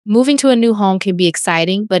Moving to a new home can be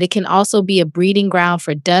exciting, but it can also be a breeding ground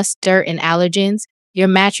for dust, dirt, and allergens. Your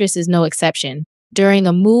mattress is no exception. During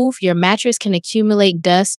a move, your mattress can accumulate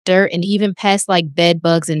dust, dirt, and even pests like bed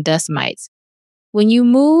bugs and dust mites. When you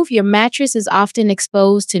move, your mattress is often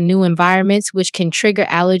exposed to new environments, which can trigger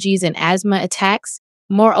allergies and asthma attacks.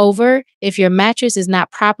 Moreover, if your mattress is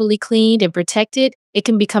not properly cleaned and protected, it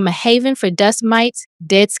can become a haven for dust mites,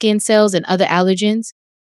 dead skin cells, and other allergens.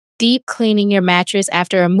 Deep cleaning your mattress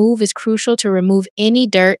after a move is crucial to remove any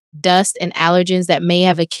dirt, dust, and allergens that may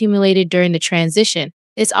have accumulated during the transition.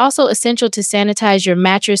 It's also essential to sanitize your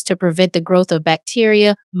mattress to prevent the growth of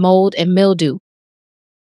bacteria, mold, and mildew.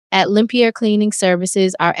 At Limpiar Cleaning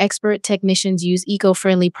Services, our expert technicians use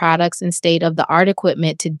eco-friendly products and state-of-the-art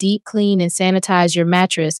equipment to deep clean and sanitize your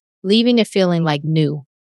mattress, leaving it feeling like new.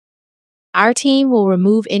 Our team will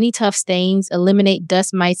remove any tough stains, eliminate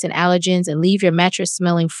dust mites and allergens, and leave your mattress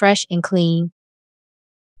smelling fresh and clean.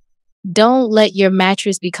 Don't let your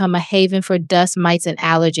mattress become a haven for dust mites and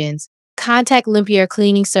allergens. Contact Limpiar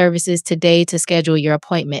Cleaning Services today to schedule your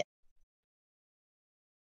appointment.